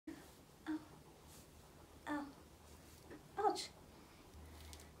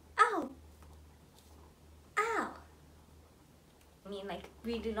mean like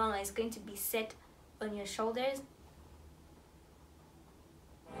really long, it's going to be set on your shoulders.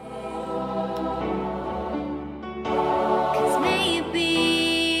 Cause maybe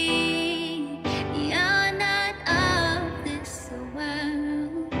you're not of this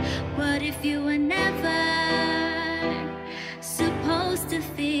world. What if you were never supposed to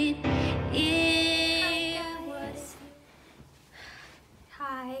fit in?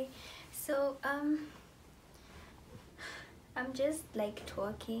 Hi. So I'm just like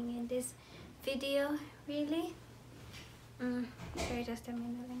talking in this video, really. Sorry, just a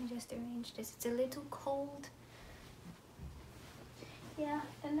minute, let me just arrange this. It's a little cold. Yeah,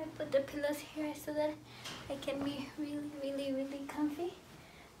 and I put the pillows here so that I can be really comfy.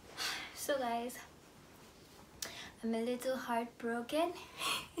 So guys, I'm a little heartbroken.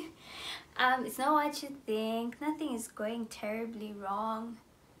 It's not what you think. Nothing is going terribly wrong.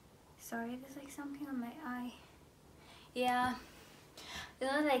 Sorry, there's like something on my eye. Yeah,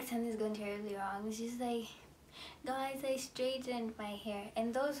 it's not like something's going terribly wrong. It's just like, guys, I straightened my hair,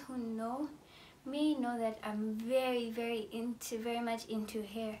 and those who know me know that I'm very much into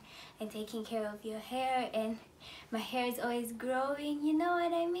hair and taking care of your hair, and my hair is always growing, you know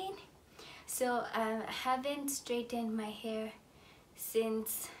what I mean? So I haven't straightened my hair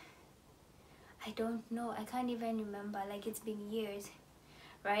since, I don't know, I can't even remember, like it's been years,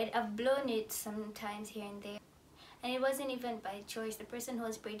 right? I've blown it sometimes here and there, and it wasn't even by choice. The person who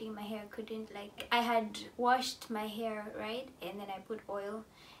was braiding my hair couldn't, like, I had washed my hair, right, and then I put oil,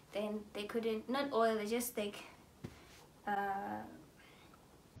 then they couldn't, not oil, they just like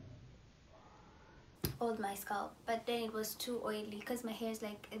oiled my scalp, but then it was too oily because my hair is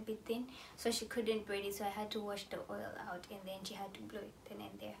like a bit thin, so she couldn't braid it, so I had to wash the oil out, and then she had to blow it then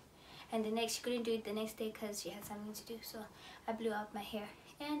and there. And the next, she couldn't do it the next day because she had something to do, so I blew out my hair,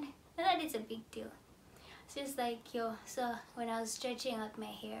 and that is a big deal. It's just like, yo, so when I was stretching out my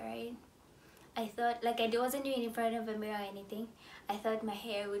hair, right, I thought, like, I wasn't doing it in front of a mirror or anything. I thought my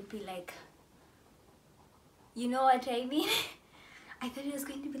hair would be like, you know what I mean? I thought it was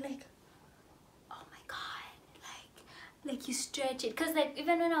going to be like, oh my god, like you stretch it, because like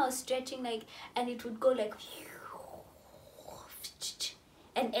even when I was stretching, like, and it would go like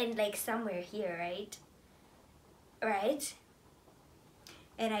and end like somewhere here, right,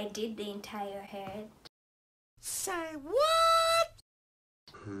 and I did the entire head. Say what?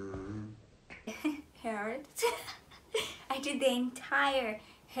 Hair. I did the entire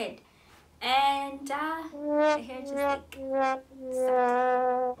head, and the hair just like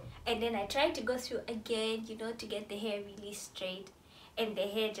stuck. And then I tried to go through again, you know, to get the hair really straight, and the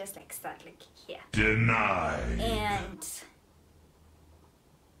hair just like stuck like here. Denied. And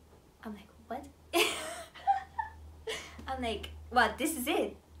I'm like, what? I'm like, what? This is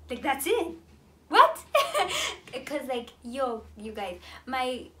it? Like, that's it? What? Because like, yo, you guys,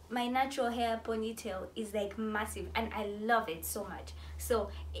 my natural hair ponytail is like massive, and I love it so much. So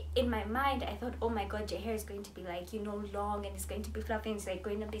in my mind, I thought, oh my god, your hair is going to be like, you know, long, and it's going to be fluffy, and it's like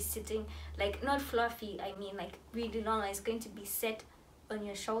going to be sitting, like, not fluffy, I mean like really long, and it's going to be set on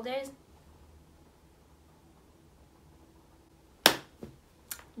your shoulders.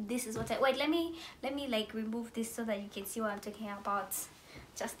 This is what I, wait, let me like remove this so that you can see what I'm talking about.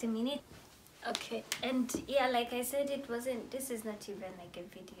 Just a minute. Okay, and yeah, like I said, it wasn't, this is not even like a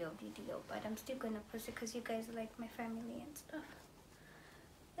video, but I'm still gonna post it because you guys are like my family and stuff.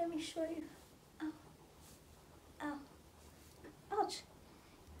 Let me show you. Ow. Ow. Ouch.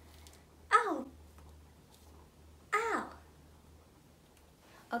 Ow. Ow.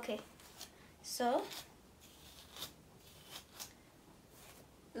 Okay, so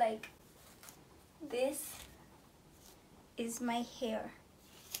like this is my hair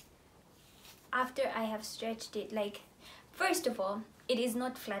after I have stretched it. Like, first of all, it is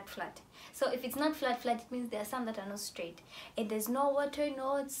not flat. So if it's not flat, it means there are some that are not straight, and there's no water,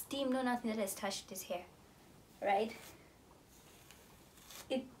 no steam, no nothing that has touched this hair, right?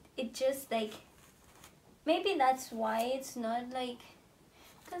 It just like, maybe that's why it's not like,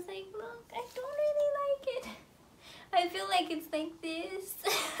 because like, look, I don't really like it. I feel like it's like this.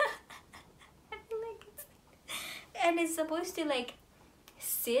 I feel like it's like, and it's supposed to like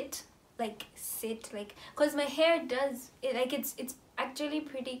sit, because my hair does it, like it's actually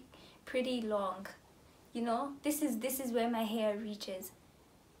pretty long, you know. This is where my hair reaches.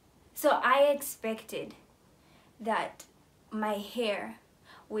 So I expected that my hair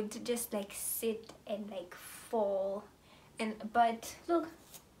would just like sit and like fall, but look,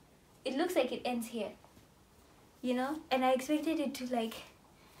 it looks like it ends here, you know. And I expected it to like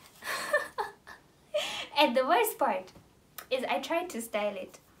and the worst part is I tried to style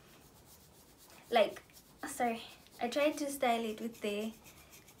it. Like, sorry, I tried to style it with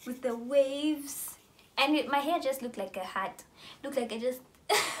the waves, and my hair just looked like a hat. Looked like I just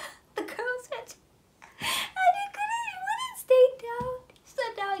the curls went, and it wouldn't stay down. So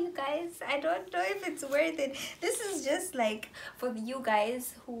now, you guys, I don't know if it's worth it. This is just like for you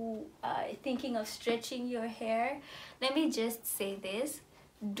guys who are thinking of stretching your hair. Let me just say this: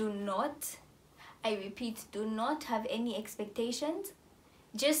 do not, I repeat, do not have any expectations.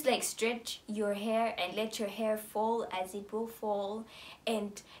 Just like stretch your hair and let your hair fall as it will fall,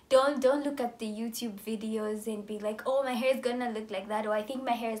 and don't look at the YouTube videos and be like, oh, my hair is gonna look like that, or I think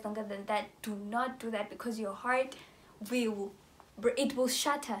my hair is longer than that. Do not do that, because your heart will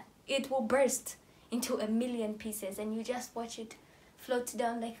shatter, it will burst into a million pieces, and you just watch it float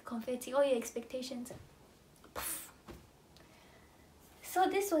down like confetti. All your expectations, poof. So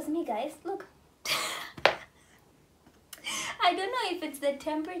this was me, guys. Look. I don't know if it's the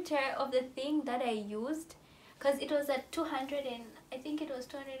temperature of the thing that I used, because it was at 200 and I think it was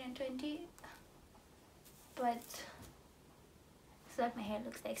 220, but so that my hair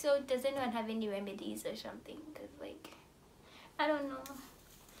looks like. So does anyone have any remedies or something? Because like, I don't know.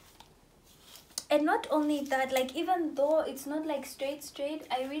 And not only that, like, even though it's not like straight,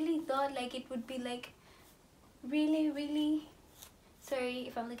 I really thought like it would be like really, sorry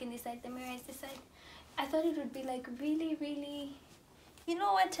if I'm looking this side, the mirror is this side. I thought it would be like really, you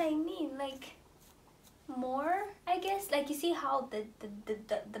know what I mean, like more, I guess. Like, you see how the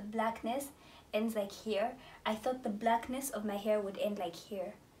blackness ends like here? I thought the blackness of my hair would end like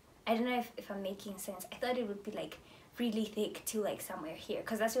here. I don't know if I'm making sense. I thought it would be like really thick to like somewhere here,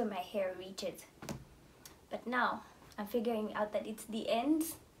 because that's where my hair reaches. But now I'm figuring out that it's the end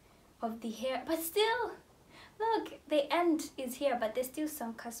of the hair, but still, look, the end is here, but there's still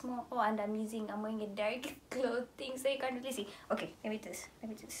some cosmo. Oh, and I'm wearing a dark clothing, so you can't really see. Okay, let me do this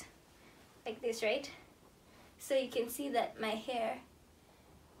like this, right? So you can see that my hair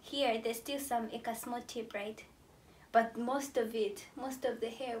here, there's still some cosmo tip, right? But most of the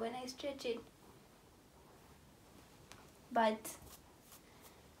hair, when I stretch it, but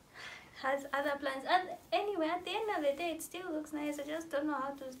has other plans. And anyway, at the end of the day, it still looks nice. I just don't know how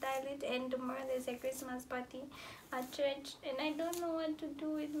to style it. And tomorrow there's a Christmas party at church, and I don't know what to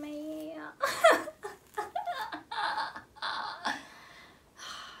do with my hair.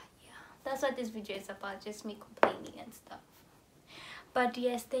 Yeah, that's what this video is about, just me complaining and stuff. But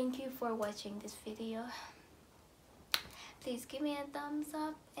yes, thank you for watching this video. Please give me a thumbs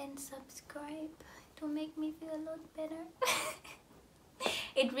up and subscribe to make me feel a lot better.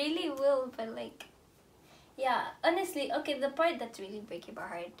 It really will, but like, yeah, honestly, okay, the part that's really breaking my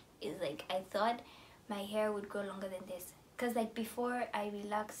heart is like, I thought my hair would grow longer than this, because like before I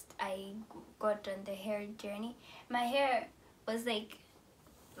relaxed, I got on the hair journey, my hair was like,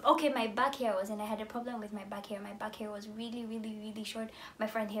 okay, my back hair was, and I had a problem with my back hair. My back hair was really short. My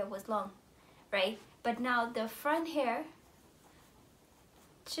front hair was long, right? But now the front hair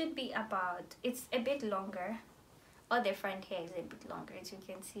should be about, it's a bit longer. All the front hair is a bit longer, as you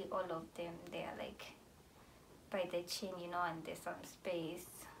can see. All of them, they are like by the chin, you know, and there's some space,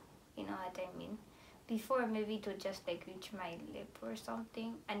 you know what I mean. Before, maybe it would just like reach my lip or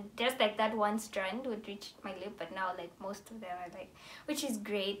something, and just like that one strand would reach my lip, but now like most of them are like, which is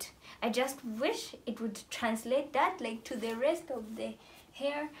great. I just wish it would translate that like to the rest of the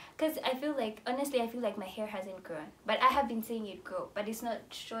hair, because I feel like, honestly, I feel like my hair hasn't grown, but I have been seeing it grow, but it's not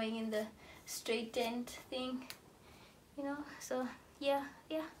showing in the straightened thing, you know. So yeah,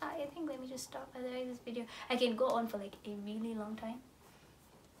 I think let me just stop otherwise this video, I can go on for like a really long time.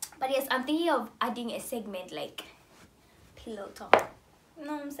 But yes, I'm thinking of adding a segment like pillow talk. You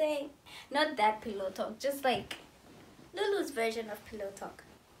know what I'm saying? Not that pillow talk, just like Lulu's version of pillow talk.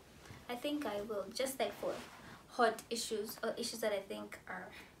 I think I will, just like for hot issues or issues that I think are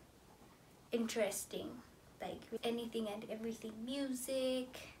interesting, like anything and everything,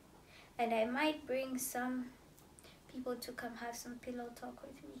 music, and I might bring some people to come have some pillow talk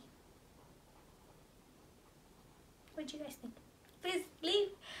with me. What do you guys think? Please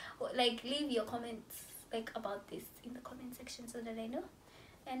leave your comments like about this in the comment section so that I know.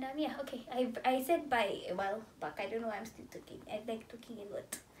 And yeah, okay, I said bye a while back. I don't know why I'm still talking. I like talking a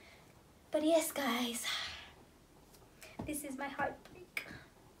lot. But yes, guys, this is my heartbreak,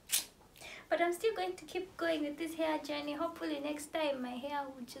 but I'm still going to keep going with this hair journey. Hopefully next time my hair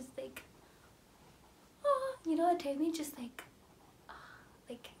will just like, oh, you know what I mean, just like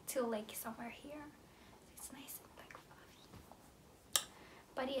till like somewhere here. It's nice and like fluffy.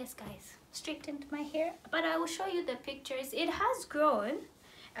 But yes, guys, straightened my hair, but I will show you the pictures. It has grown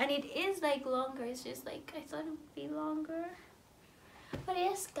and it is like longer. It's just like I thought it would be longer. But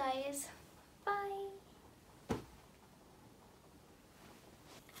yes, guys, bye.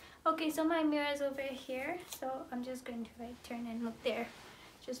 Okay, so my mirror is over here, so I'm just going to like turn and look there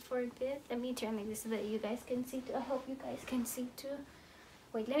just for a bit. Let me turn like this so that you guys can see too. I hope you guys can see too.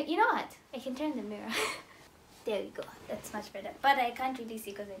 Wait, let me, you know what? I can turn the mirror. There we go. That's much better. But I can't really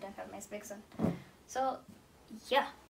see because I don't have my specs on. So, yeah.